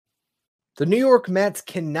The New York Mets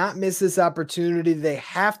cannot miss this opportunity. They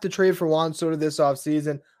have to trade for Juan Soto this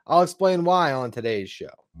offseason. I'll explain why on today's show.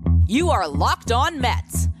 You are Locked On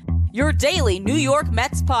Mets, your daily New York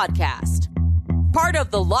Mets podcast. Part of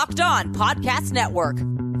the Locked On Podcast Network,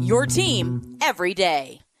 your team every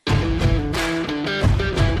day.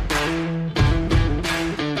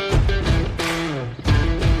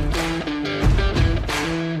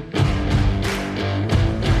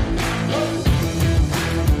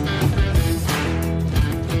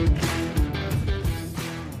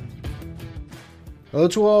 Hello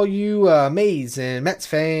to all you amazing Mets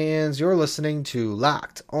fans. You're listening to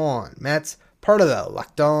Locked On Mets, part of the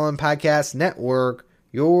Locked On Podcast Network,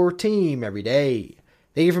 your team every day.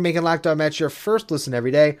 Thank you for making Locked On Mets your first listen every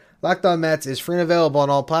day. Locked On Mets is free and available on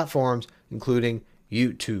all platforms, including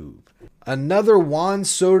YouTube. Another Juan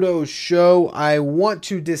Soto show. I want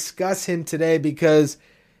to discuss him today because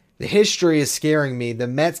the history is scaring me. The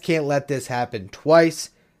Mets can't let this happen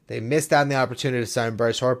twice. They missed out on the opportunity to sign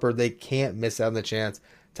Bryce Harper. They can't miss out on the chance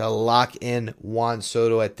to lock in Juan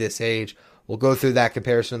Soto at this age. We'll go through that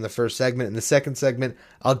comparison in the first segment. In the second segment,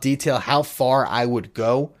 I'll detail how far I would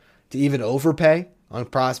go to even overpay on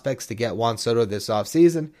prospects to get Juan Soto this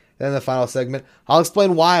offseason. Then in the final segment, I'll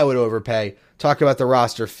explain why I would overpay, talk about the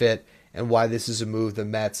roster fit, and why this is a move the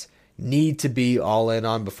Mets need to be all in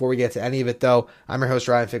on. Before we get to any of it, though, I'm your host,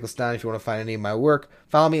 Ryan Finkelstein. If you want to find any of my work,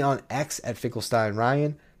 follow me on X at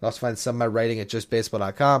FinkelsteinRyan. You'll also find some of my writing at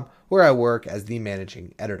justbaseball.com, where I work as the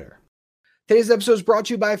managing editor. Today's episode is brought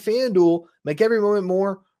to you by FanDuel. Make every moment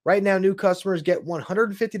more. Right now, new customers get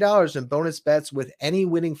 $150 in bonus bets with any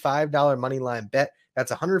winning $5 moneyline bet.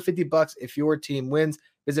 That's $150 if your team wins.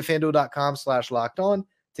 Visit FanDuel.com/lockedon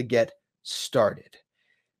to get started.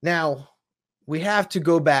 Now, we have to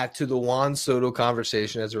go back to the Juan Soto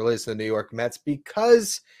conversation as it relates to the New York Mets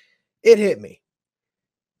because it hit me.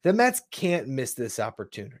 The Mets can't miss this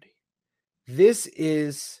opportunity. This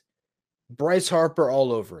is Bryce Harper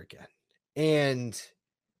all over again. And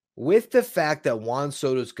with the fact that Juan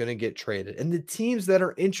Soto is going to get traded and the teams that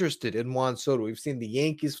are interested in Juan Soto, we've seen the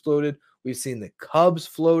Yankees floated, we've seen the Cubs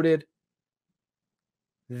floated.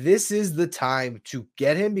 This is the time to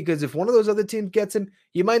get him because if one of those other teams gets him,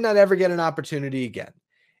 you might not ever get an opportunity again.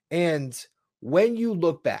 And when you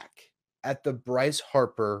look back at the Bryce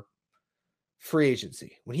Harper free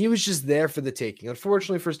agency, when he was just there for the taking.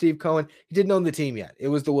 Unfortunately for Steve Cohen, he didn't own the team yet. It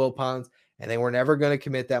was the Wilpons, and they were never going to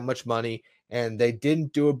commit that much money, and they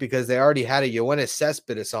didn't do it because they already had a Yoenis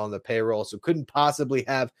Cespedes on the payroll, so couldn't possibly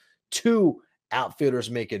have two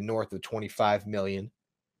outfielders making north of $25 million.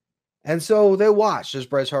 And so they watched as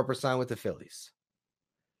Bryce Harper signed with the Phillies.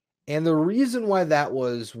 And the reason why that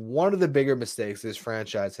was one of the bigger mistakes this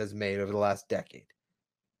franchise has made over the last decade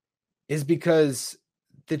is because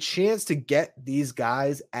the chance to get these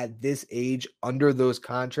guys at this age under those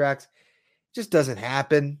contracts just doesn't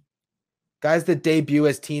happen. Guys that debut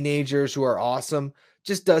as teenagers who are awesome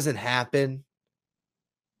just doesn't happen.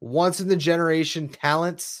 Once in the generation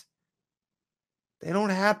talents, they don't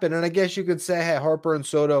happen. And I guess you could say, hey, Harper and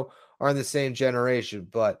Soto are in the same generation,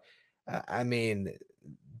 but I mean,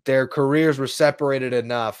 their careers were separated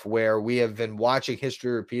enough where we have been watching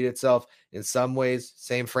history repeat itself in some ways.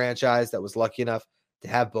 Same franchise that was lucky enough to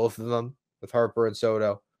have both of them with Harper and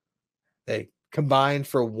Soto. They combined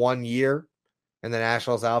for 1 year in the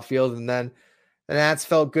Nationals outfield, and then the Nats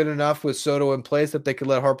felt good enough with Soto in place that they could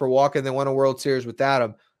let Harper walk, and they won a World Series without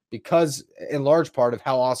him because, in large part, of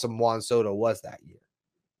how awesome Juan Soto was that year.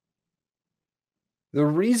 The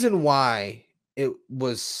reason why it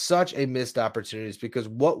was such a missed opportunity is because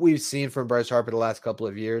what we've seen from Bryce Harper the last couple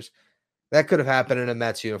of years, that could have happened in a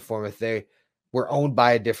Mets uniform if they were owned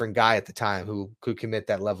by a different guy at the time who could commit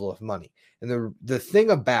that level of money. And the thing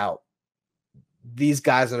about these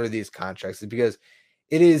guys under these contracts is because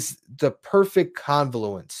it is the perfect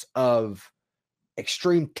confluence of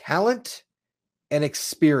extreme talent and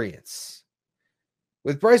experience.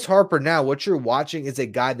 With Bryce Harper now, what you're watching is a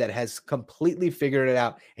guy that has completely figured it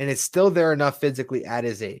out and is still there enough physically at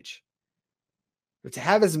his age. But to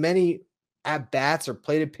have as many at-bats or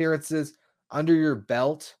plate appearances under your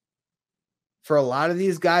belt, for a lot of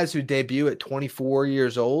these guys who debut at 24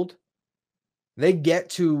 years old, they get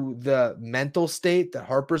to the mental state that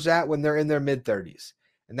Harper's at when they're in their mid-30s.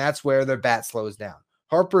 And that's where their bat slows down.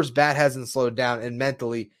 Harper's bat hasn't slowed down, and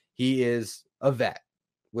mentally, he is a vet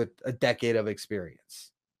with a decade of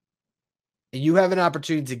experience. And you have an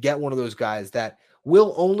opportunity to get one of those guys that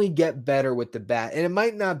will only get better with the bat. And it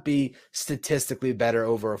might not be statistically better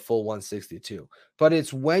over a full 162, but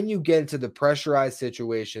it's when you get into the pressurized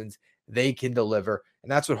situations, they can deliver.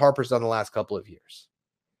 And that's what Harper's done the last couple of years.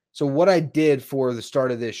 So what I did for the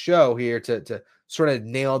start of this show here to sort of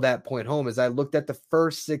nail that point home is I looked at the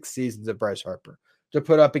first 6 seasons of Bryce Harper to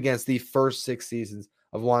put up against the first 6 seasons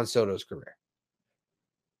of Juan Soto's career.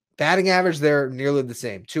 Batting average, they're nearly the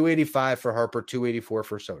same. 285 for Harper, 284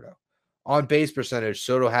 for Soto. On base percentage,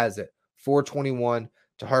 Soto has it 421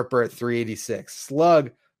 to Harper at 386.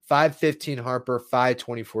 Slug, 515 Harper,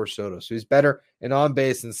 524 Soto. So he's better in on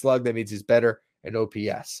base than slug. That means he's better in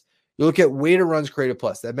OPS. You look at weighted runs created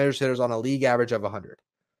plus. That measures hitters on a league average of 100.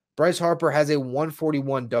 Bryce Harper has a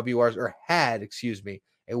 141 WRC, or had, a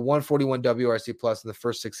 141 WRC plus in the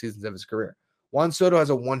first 6 seasons of his career. Juan Soto has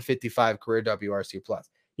a 155 career WRC plus.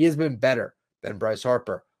 He has been better than Bryce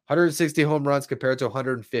Harper. 160 home runs compared to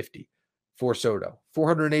 150 for Soto.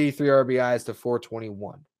 483 RBIs to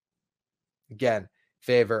 421. Again,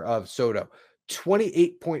 favor of Soto.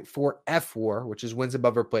 28.4 F4, which is wins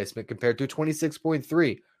above replacement, compared to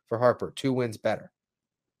 26.3 for Harper. 2 wins better.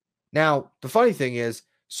 Now, the funny thing is,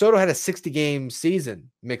 Soto had a 60-game season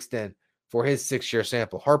mixed in for his 6-year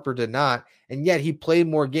sample. Harper did not, and yet he played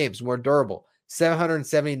more games, more durable.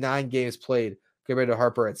 779 games played compared to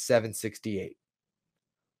Harper at 768.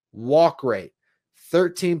 Walk rate,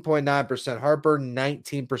 13.9% Harper,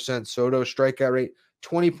 19% Soto. Strikeout rate,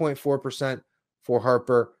 20.4% for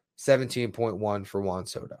Harper, 17.1% for Juan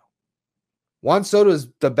Soto. Juan Soto is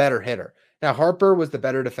the better hitter. Now, Harper was the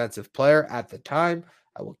better defensive player at the time.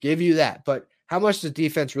 I will give you that. But how much does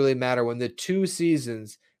defense really matter when the 2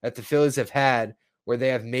 seasons that the Phillies have had where they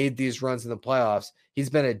have made these runs in the playoffs, he's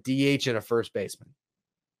been a DH and a first baseman?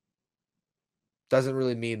 Doesn't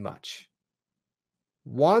really mean much.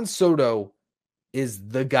 Juan Soto is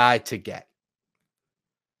the guy to get.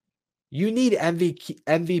 You need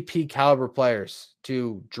MVP caliber players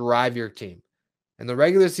to drive your team. In the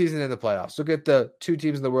regular season and the playoffs, look at the 2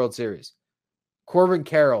 teams in the World Series. Corbin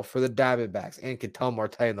Carroll for the Diamondbacks and Ketel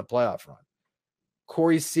Marte in the playoff run.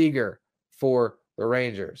 Corey Seager for the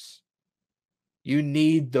Rangers. You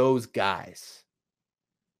need those guys.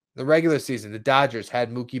 In the regular season, the Dodgers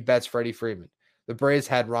had Mookie Betts, Freddie Freeman. The Braves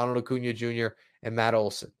had Ronald Acuna Jr. and Matt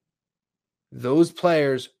Olson. Those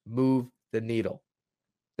players move the needle.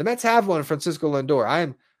 The Mets have one, Francisco Lindor. I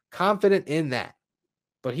am confident in that.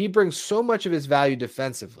 But he brings so much of his value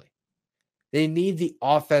defensively. They need the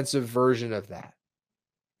offensive version of that.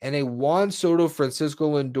 And a Juan Soto,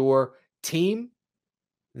 Francisco Lindor team,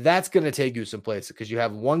 that's going to take you some places because you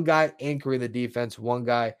have one guy anchoring the defense, one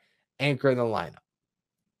guy anchoring the lineup.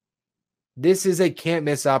 This is a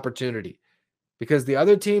can't-miss opportunity because the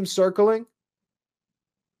other team circling,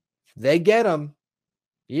 they get him.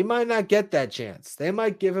 He might not get that chance. They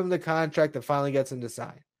might give him the contract that finally gets him to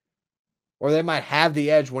sign. Or they might have the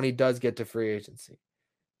edge when he does get to free agency.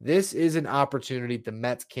 This is an opportunity the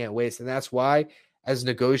Mets can't waste. And that's why, as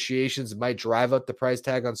negotiations might drive up the price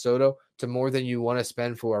tag on Soto to more than you want to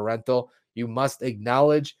spend for a rental, you must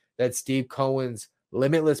acknowledge that Steve Cohen's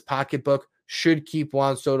limitless pocketbook should keep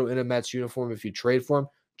Juan Soto in a Mets uniform if you trade for him,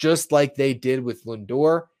 just like they did with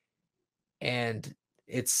Lindor. And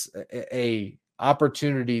it's a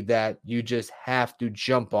opportunity that you just have to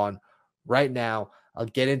jump on right now. I'll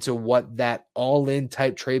get into what that all-in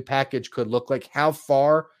type trade package could look like. How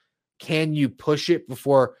far can you push it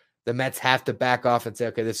before the Mets have to back off and say,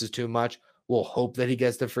 okay, this is too much? We'll hope that he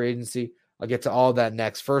gets to free agency. I'll get to all of that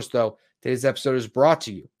next. First, though, today's episode is brought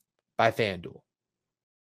to you by FanDuel.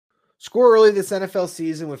 Score early this NFL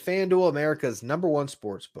season with FanDuel, America's #1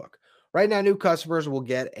 sports book. Right now, new customers will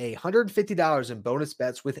get $150 in bonus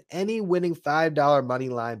bets with any winning $5 money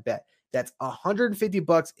line bet. That's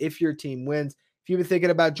 $150 if your team wins. If you've been thinking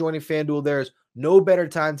about joining FanDuel, there's no better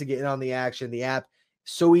time to get in on the action. The app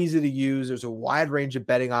is so easy to use. There's a wide range of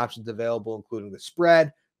betting options available, including the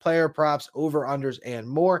spread, player props, over-unders, and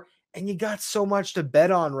more. And you got so much to bet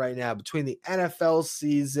on right now between the NFL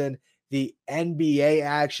season, the NBA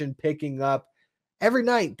action picking up. Every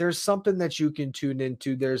night, there's something that you can tune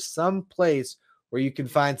into. There's some place where you can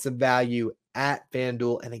find some value at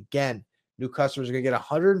FanDuel. And again, new customers are going to get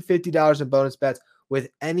 $150 in bonus bets with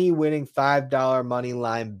any winning $5 money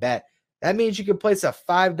line bet. That means you can place a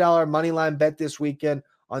 $5 money line bet this weekend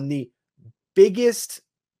on the biggest,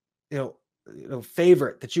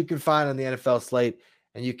 favorite that you can find on the NFL slate,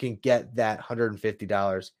 and you can get that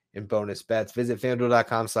 $150 in bonus bets. Visit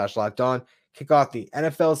FanDuel.com/lockedon. Kick off the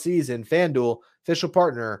NFL season. FanDuel, official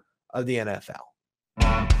partner of the NFL.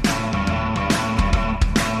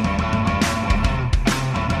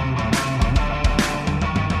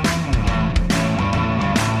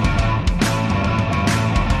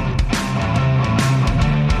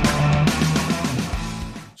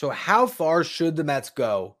 So how far should the Mets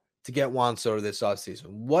go to get Juan Soto this offseason?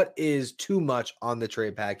 What is too much on the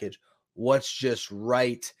trade package? What's just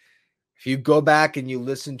right? If you go back and you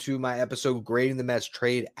listen to my episode grading the Mets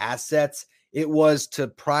trade assets, it was to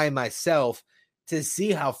pry myself to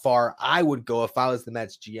see how far I would go if I was the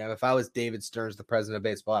Mets GM, if I was David Stearns, the president of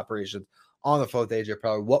baseball operations, on the phone with AJ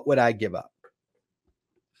Preller, what would I give up?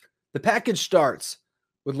 The package starts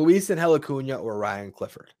with Luis Angel Acuna or Ryan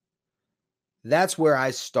Clifford. That's where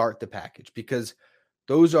I start the package because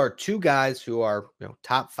those are two guys who are,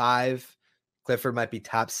 top 5. Clifford might be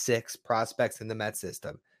top 6 prospects in the Mets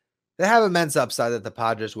system. They have immense upside that the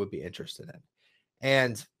Padres would be interested in.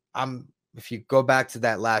 And if you go back to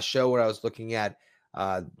that last show where I was looking at,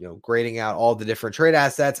 grading out all the different trade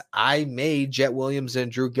assets, I made Jet Williams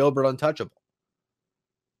and Drew Gilbert untouchable.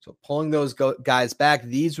 So pulling those guys back,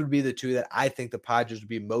 these would be the two that I think the Padres would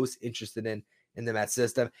be most interested in the Mets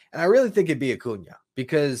system. And I really think it'd be Acuna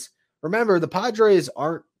because remember, the Padres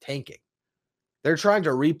aren't tanking. They're trying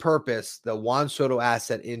to repurpose the Juan Soto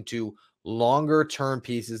asset into longer-term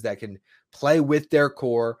pieces that can play with their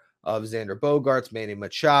core of Xander Bogaerts, Manny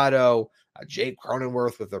Machado, Jake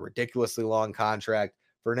Cronenworth with a ridiculously long contract,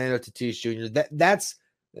 Fernando Tatis Jr. That's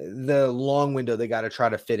the long window they got to try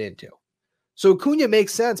to fit into. So Acuna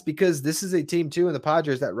makes sense because this is a team, too, in the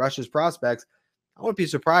Padres that rushes prospects. I wouldn't be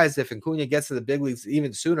surprised if Acuna gets to the big leagues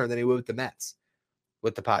even sooner than he would with the Mets,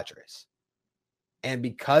 with the Padres. And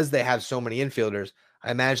because they have so many infielders,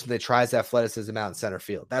 I imagine they try his athleticism out in center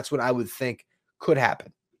field. That's what I would think could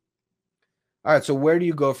happen. All right, so where do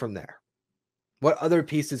you go from there? What other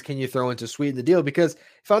pieces can you throw in to sweeten the deal? Because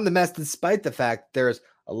if I'm the Mets, despite the fact there's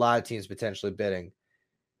a lot of teams potentially bidding,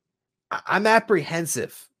 I'm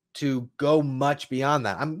apprehensive to go much beyond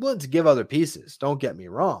that. I'm willing to give other pieces. Don't get me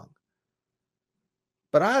wrong.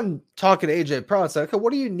 But I'm talking to AJ Pro and say, okay,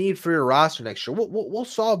 what do you need for your roster next year? We'll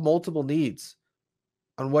solve multiple needs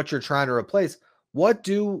on what you're trying to replace. What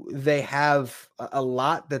do they have a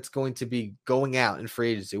lot that's going to be going out in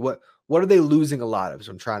free agency? What are they losing a lot of is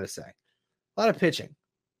what I'm trying to say. A lot of pitching.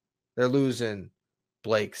 They're losing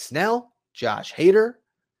Blake Snell, Josh Hader,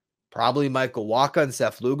 probably Michael Wacha and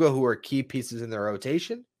Seth Lugo, who are key pieces in their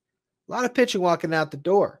rotation. A lot of pitching walking out the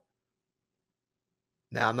door.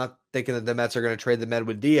 Now, I'm not thinking that the Mets are going to trade the Med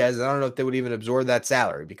with Diaz. I don't know if they would even absorb that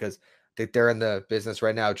salary because I think they're in the business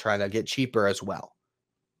right now trying to get cheaper as well.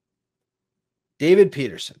 David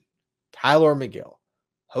Peterson, Tyler McGill,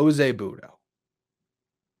 Jose Budo.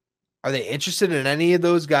 Are they interested in any of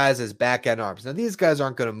those guys as back-end arms? Now, these guys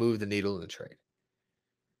aren't going to move the needle in the trade.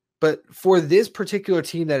 But for this particular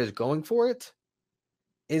team that is going for it,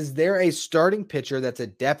 is there a starting pitcher that's a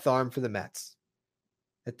depth arm for the Mets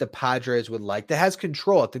that the Padres would like, that has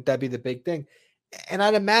control? I think that'd be the big thing. And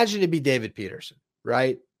I'd imagine it'd be David Peterson,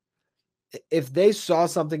 right? If they saw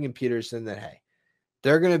something in Peterson that, hey,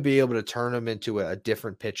 they're going to be able to turn him into a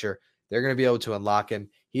different pitcher. They're going to be able to unlock him.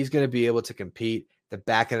 He's going to be able to compete the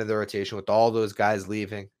back end of the rotation with all those guys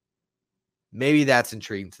leaving. Maybe that's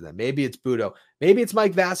intriguing to them. Maybe it's Budo. Maybe it's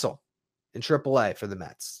Mike Vassell in AAA for the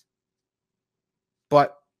Mets.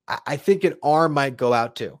 But I think an arm might go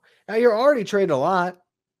out too. Now, you're already trading a lot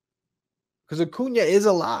because Acuna is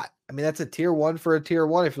a lot. I mean, that's a tier 1 for a tier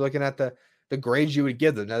 1 if you're looking at the grades you would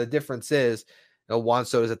give them. Now, the difference is, Juan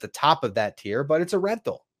Soto is at the top of that tier, but it's a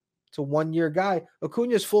rental. It's a 1-year guy.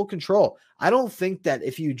 Acuna's full control. I don't think that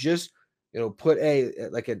if you just, put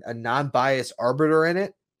a non-biased arbiter in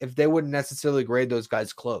it, if they wouldn't necessarily grade those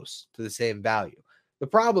guys close to the same value. The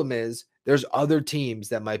problem is there's other teams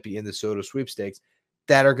that might be in the Soto sweepstakes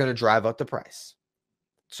that are going to drive up the price.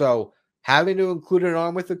 So having to include an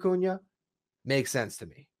arm with Acuna makes sense to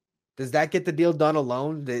me. Does that get the deal done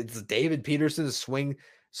alone? Does David Peterson swing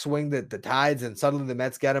the tides and suddenly the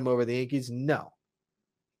Mets get him over the Yankees? No.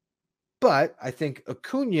 But I think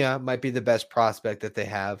Acuna might be the best prospect that they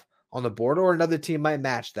have on the board, or another team might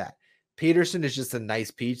match that. Peterson is just a nice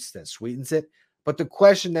piece that sweetens it. But the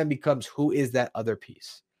question then becomes, who is that other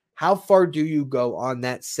piece? How far do you go on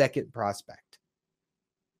that second prospect?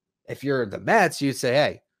 If you're the Mets, you say,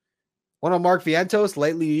 hey, one of Mark Vientos,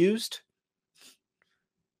 lately used,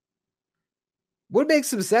 would make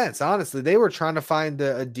some sense, honestly. They were trying to find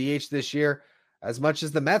a DH this year as much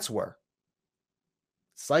as the Mets were.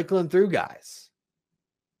 Cycling through guys.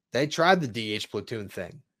 They tried the DH platoon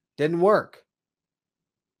thing. Didn't work.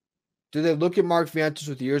 Do they look at Mark Vientos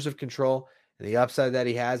with years of control and the upside that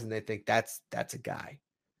he has, and they think that's a guy?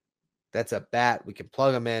 That's a bat. We can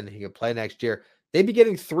plug him in. He can play next year. They'd be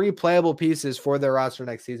getting 3 playable pieces for their roster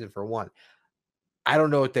next season for 1. I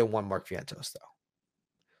don't know if they want Mark Vientos, though.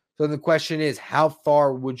 So the question is, how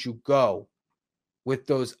far would you go with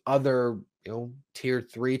those other tier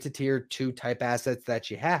 3 to tier 2 type assets that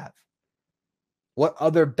you have. What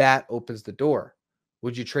other bat opens the door?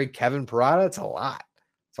 Would you trade Kevin Parada? It's a lot.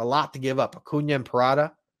 It's a lot to give up. Acuna and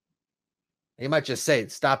Parada. You might just say,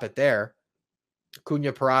 stop it there.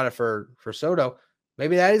 Acuna Parada for Soto.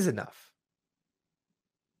 Maybe that is enough.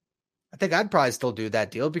 I think I'd probably still do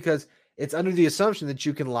that deal because it's under the assumption that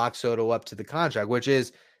you can lock Soto up to the contract, which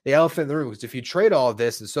is the elephant in the room. Because if you trade all of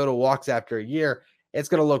this and Soto walks after a year, it's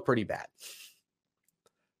going to look pretty bad.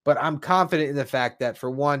 But I'm confident in the fact that,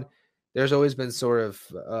 for one, there's always been sort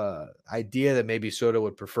of idea that maybe Soto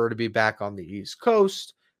would prefer to be back on the East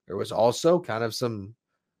Coast. There was also kind of some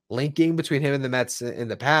linking between him and the Mets in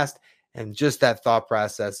the past, and just that thought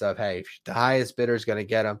process of, hey, if the highest bidder is going to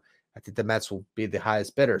get him, I think the Mets will be the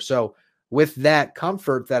highest bidder. So with that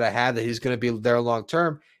comfort that I have that he's going to be there long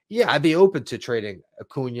term, yeah, I'd be open to trading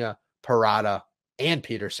Acuna, Parada, and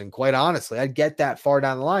Peterson. Quite honestly, I'd get that far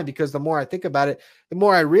down the line because the more I think about it, the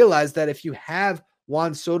more I realize that if you have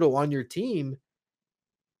Juan Soto on your team,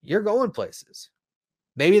 you're going places.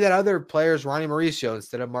 Maybe that other player is Ronnie Mauricio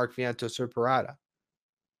instead of Mark Vientos or Parada.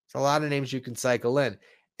 It's a lot of names you can cycle in.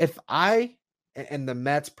 If I and the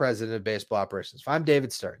Mets president of baseball operations, if I'm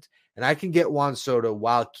David Stearns and I can get Juan Soto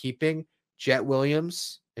while keeping Jet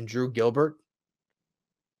Williams and Drew Gilbert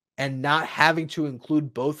and not having to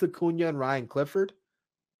include both Acuna and Ryan Clifford,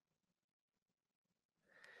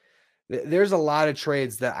 there's a lot of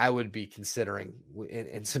trades that I would be considering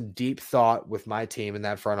in some deep thought with my team in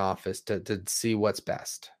that front office to see what's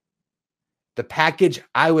best. The package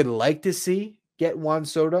I would like to see get Juan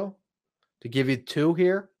Soto, to give you two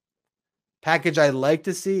here. Package I'd like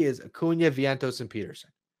to see is Acuna, Vientos, and Peterson.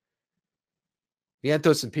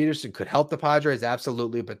 Vientos and Peterson could help the Padres,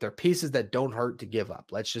 absolutely, but they're pieces that don't hurt to give up.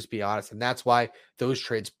 Let's just be honest. And that's why those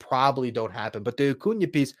trades probably don't happen. But the Acuna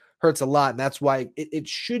piece hurts a lot, and that's why it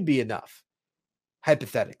should be enough,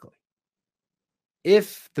 hypothetically.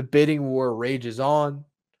 If the bidding war rages on,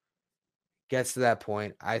 gets to that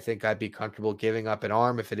point, I think I'd be comfortable giving up an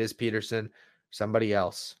arm if it is Peterson, somebody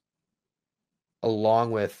else,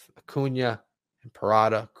 along with Acuna and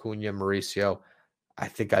Parada, Acuna, Mauricio. I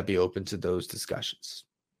think I'd be open to those discussions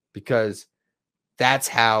because that's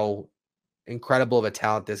how incredible of a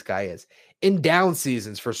talent this guy is. In down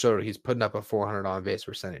seasons for Soto, he's putting up a 400 on base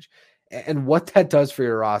percentage. And what that does for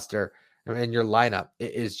your roster and your lineup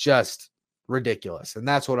is just ridiculous. And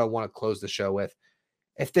that's what I want to close the show with.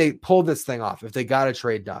 If they pull this thing off, if they got a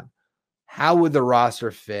trade done, how would the roster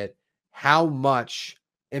fit? How much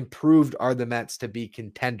improved are the Mets to be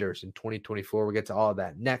contenders in 2024? We'll get to all of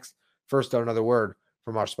that next. First, another word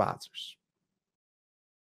from our sponsors.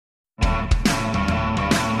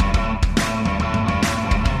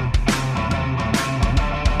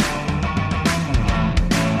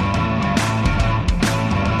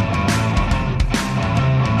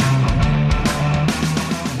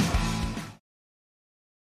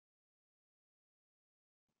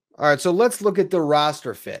 All right, so let's look at the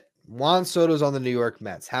roster fit. Juan Soto's on the New York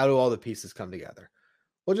Mets. How do all the pieces come together?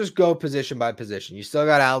 We'll just go position by position. You still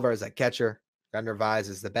got Alvarez at catcher. Got Narvaez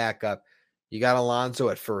as the backup. You got Alonso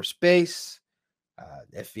at first base.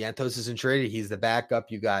 If Vientos isn't traded, he's the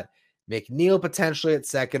backup. You got McNeil potentially at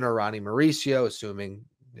second or Ronnie Mauricio, assuming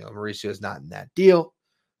Mauricio is not in that deal.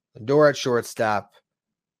 Lindor at shortstop.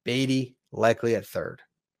 Beatty likely at third,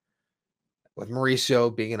 with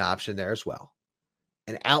Mauricio being an option there as well.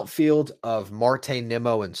 An outfield of Marte,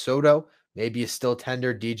 Nimmo, and Soto. Maybe you still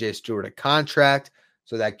tender DJ Stewart a contract,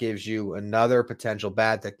 so that gives you another potential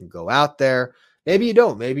bat that can go out there. Maybe you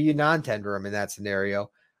don't. Maybe you non-tender him in that scenario,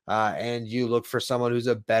 and you look for someone who's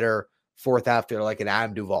a better fourth outfielder like an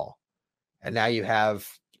Adam Duvall. And now you have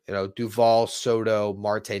Duvall, Soto,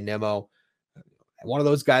 Marte, Nimmo. One of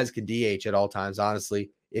those guys can DH at all times, honestly,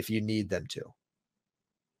 if you need them to.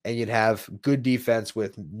 And you'd have good defense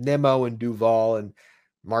with Nimmo and Duvall and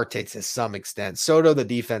Marte to some extent. Soto, the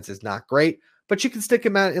defense is not great, but you can stick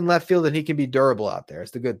him out in left field and he can be durable out there.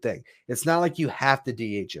 It's the good thing. It's not like you have to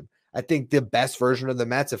DH him. I think the best version of the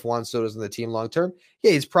Mets, if Juan Soto's on the team long-term,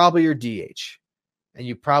 he's probably your DH. And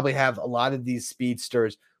you probably have a lot of these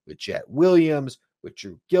speedsters with Jet Williams, with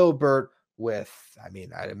Drew Gilbert,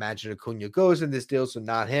 I'd imagine Acuna goes in this deal, so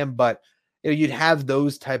not him, but you'd have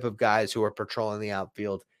those type of guys who are patrolling the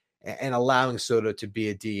outfield and allowing Soto to be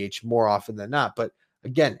a DH more often than not. But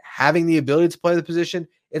again, having the ability to play the position,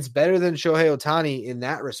 it's better than Shohei Ohtani in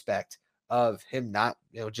that respect of him not,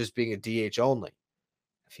 just being a DH only.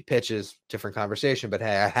 If he pitches, different conversation, but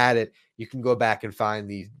hey, I had it. You can go back and find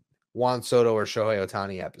the Juan Soto or Shohei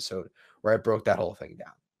Ohtani episode where I broke that whole thing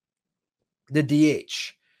down. The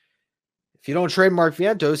DH. If you don't trade Mark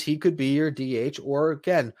Vientos, he could be your DH, or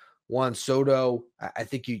again, Juan Soto. I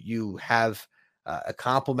think you have a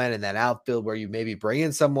complement in that outfield where you maybe bring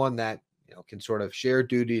in someone that can sort of share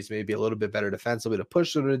duties, maybe a little bit better defensively to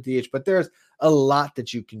push Soto to DH. But there's a lot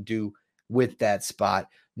that you can do with that spot,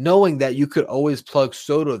 knowing that you could always plug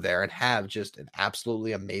Soto there and have just an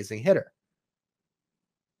absolutely amazing hitter.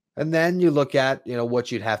 And then you look at,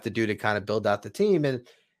 what you'd have to do to kind of build out the team. And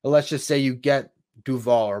let's just say you get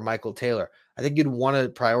Duvall or Michael Taylor. I think you'd want to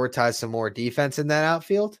prioritize some more defense in that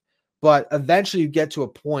outfield. But eventually you get to a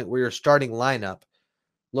point where your starting lineup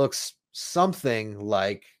looks something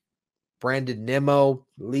like Brandon Nimmo,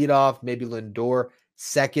 leadoff, maybe Lindor,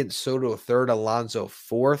 second, Soto third, Alonso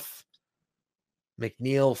fourth,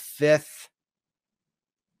 McNeil fifth,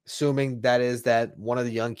 assuming that one of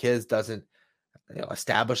the young kids doesn't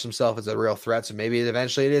establish himself as a real threat. So maybe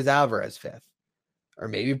eventually it is Alvarez fifth. Or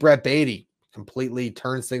maybe Brett Beatty completely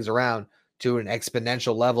turns things around to an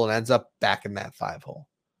exponential level and ends up back in that 5-hole.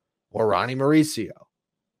 Or Ronnie Mauricio.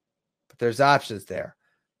 But there's options there.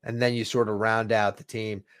 And then you sort of round out the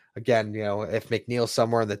team. Again, if McNeil's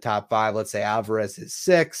somewhere in the top 5, let's say Alvarez is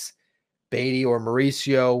 6, Beatty or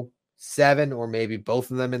Mauricio 7, or maybe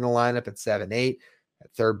both of them in the lineup at 7, 8.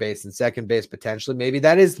 At third base and second base, potentially. Maybe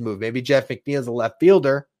that is the move. Maybe Jeff McNeil's a left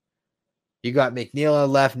fielder. You got McNeil at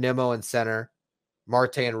left, Nimmo in center,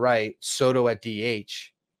 Marte in right, Soto at DH,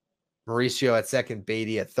 Mauricio at second,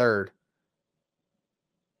 Beatty at third.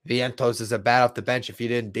 Vientos is a bat off the bench if you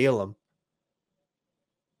didn't deal him.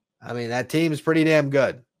 I mean, that team is pretty damn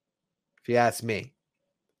good, if you ask me.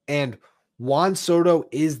 And Juan Soto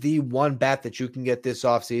is the one bat that you can get this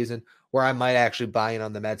offseason where I might actually buy in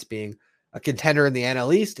on the Mets being a contender in the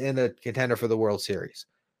NL East and a contender for the World Series.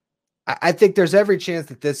 I think there's every chance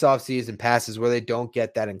that this offseason passes where they don't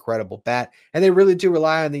get that incredible bat, and they really do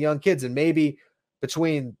rely on the young kids. And maybe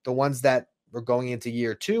between the ones that were going into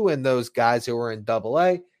year 2 and those guys who were in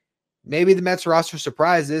AA, maybe the Mets roster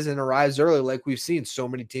surprises and arrives early like we've seen so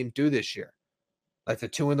many teams do this year, like the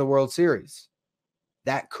 2 in the World Series.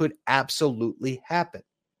 That could absolutely happen.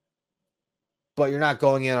 But you're not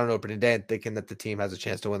going in on opening day and thinking that the team has a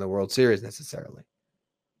chance to win the World Series necessarily.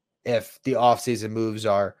 If the offseason moves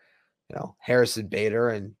are, Harrison Bader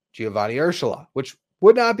and Giovanni Urshela, which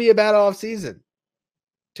would not be a bad offseason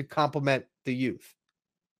to complement the youth.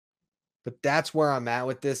 But that's where I'm at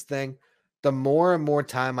with this thing. The more and more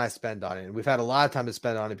time I spend on it, and we've had a lot of time to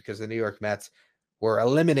spend on it because the New York Mets were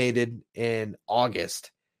eliminated in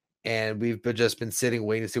August, and we've just been sitting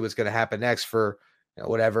waiting to see what's going to happen next for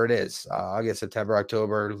whatever it is, August, September,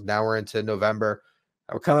 October. Now we're into November.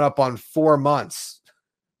 We're coming up on 4 months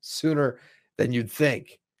sooner than you'd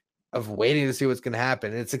think of waiting to see what's going to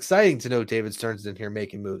happen. And it's exciting to know David Stearns in here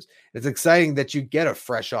making moves. It's exciting that you get a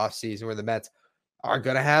fresh offseason where the Mets are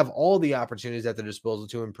going to have all the opportunities at their disposal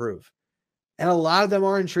to improve. And a lot of them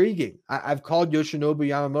are intriguing. I've called Yoshinobu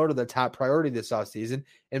Yamamoto the top priority this offseason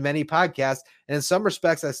in many podcasts. And in some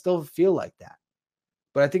respects, I still feel like that.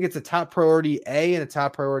 But I think it's a top priority A and a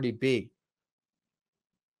top priority B.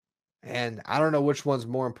 And I don't know which one's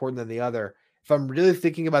more important than the other. If I'm really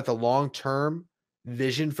thinking about the long-term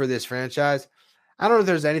vision for this franchise, I don't know if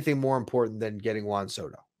there's anything more important than getting Juan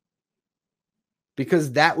Soto.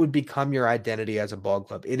 Because that would become your identity as a ball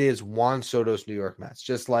club. It is Juan Soto's New York Mets,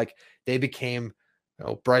 just like they became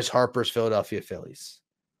Bryce Harper's Philadelphia Phillies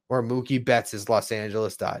or Mookie Betts' Los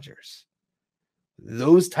Angeles Dodgers.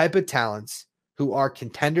 Those type of talents who are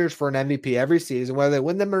contenders for an MVP every season, whether they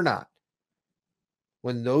win them or not.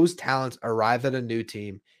 When those talents arrive at a new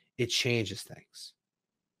team, it changes things.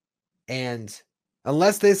 And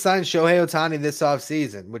unless they sign Shohei Ohtani this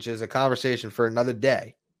offseason, which is a conversation for another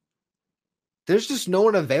day, there's just no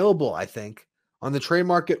one available, I think, on the trade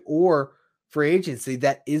market or free agency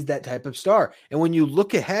that is that type of star. And when you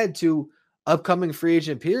look ahead to upcoming free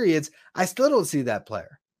agent periods, I still don't see that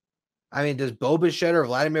player. I mean, does Bo Bichette or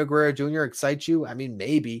Vladimir Guerrero Jr. excite you? I mean,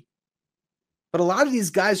 maybe. But a lot of these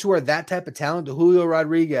guys who are that type of talent, the Julio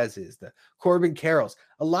Rodriguez is, the Corbin Carrolls,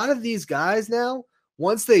 a lot of these guys now,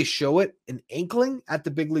 once they show it an inkling at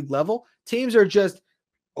the big league level, teams are just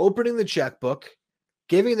opening the checkbook,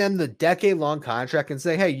 giving them the decade-long contract and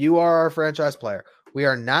saying, hey, you are our franchise player. We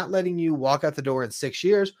are not letting you walk out the door in 6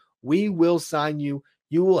 years. We will sign you.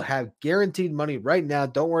 You will have guaranteed money right now.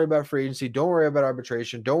 Don't worry about free agency. Don't worry about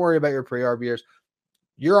arbitration. Don't worry about your pre-arb years.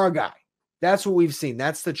 You're our guy. That's what we've seen.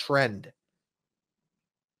 That's the trend.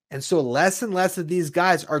 And so less and less of these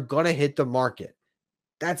guys are going to hit the market.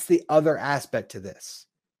 That's the other aspect to this.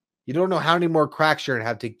 You don't know how many more cracks you're going to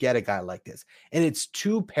have to get a guy like this. And it's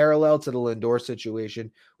too parallel to the Lindor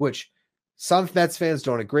situation, which some Mets fans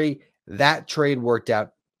don't agree. That trade worked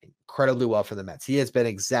out incredibly well for the Mets. He has been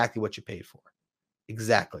exactly what you paid for.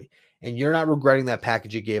 Exactly. And you're not regretting that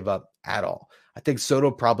package you gave up at all. I think Soto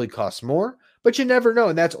probably costs more, but you never know.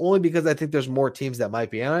 And that's only because I think there's more teams that might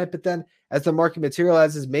be on it. But then as the market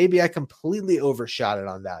materializes, maybe I completely overshot it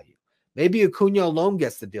on value. Maybe Acuna alone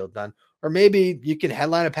gets the deal done. Or maybe you can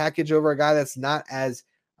headline a package over a guy that's not as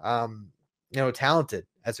talented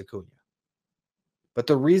as Acuna. But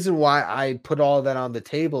the reason why I put all of that on the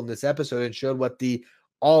table in this episode and showed what the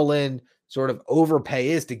all-in sort of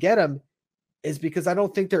overpay is to get him is because I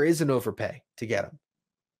don't think there is an overpay to get him.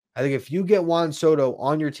 I think if you get Juan Soto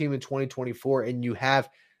on your team in 2024 and you have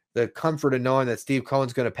the comfort of knowing that Steve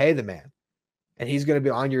Cohen's going to pay the man and he's going to be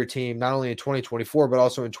on your team not only in 2024 but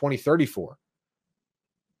also in 2034.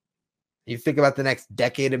 You think about the next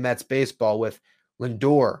decade of Mets baseball with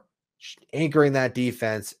Lindor anchoring that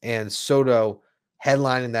defense and Soto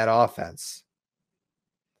headlining that offense.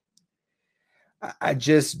 I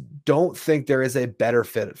just don't think there is a better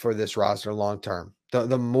fit for this roster long term.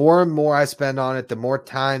 The more and more I spend on it, the more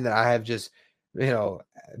time that I have just,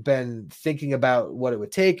 been thinking about what it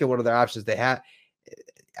would take and what other options they have.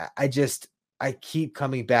 I keep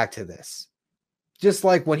coming back to this. Just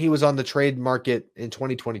like when he was on the trade market in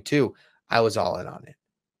 2022, I was all in on it.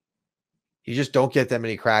 You just don't get that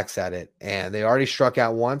many cracks at it. And they already struck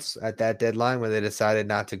out once at that deadline when they decided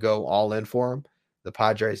not to go all in for him. The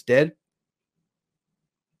Padres did.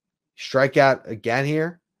 Strike out again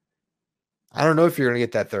here. I don't know if you're going to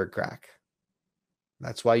get that third crack.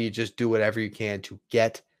 That's why you just do whatever you can to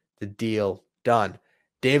get the deal done.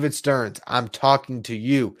 David Stearns, I'm talking to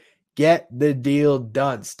you. Get the deal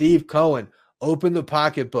done. Steve Cohen, open the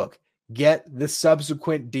pocketbook. Get the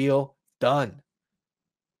subsequent deal done.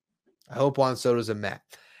 I hope Juan Soto's a Met.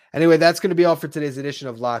 Anyway, that's going to be all for today's edition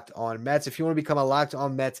of Locked On Mets. If you want to become a Locked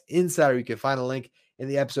On Mets insider, you can find a link in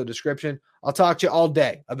the episode description. I'll talk to you all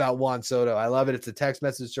day about Juan Soto. I love it. It's a text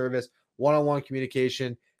message service, one-on-one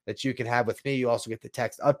communication that you can have with me. You also get the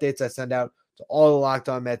text updates I send out to all the Locked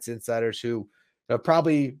On Mets insiders who have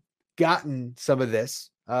probably gotten some of this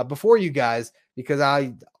before you guys, because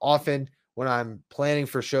I often, when I'm planning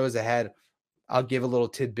for shows ahead, I'll give a little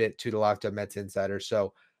tidbit to the Locked On Mets insiders.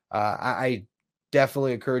 So I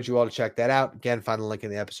definitely encourage you all to check that out. Again, find the link in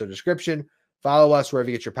the episode description. Follow us wherever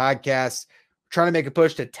you get your podcasts. We're trying to make a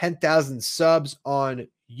push to 10,000 subs on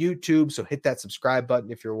YouTube, so hit that subscribe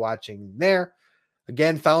button if you're watching there.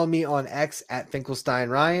 Again, follow me on X at Finkelstein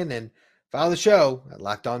Ryan and follow the show at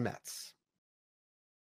Locked On Mets.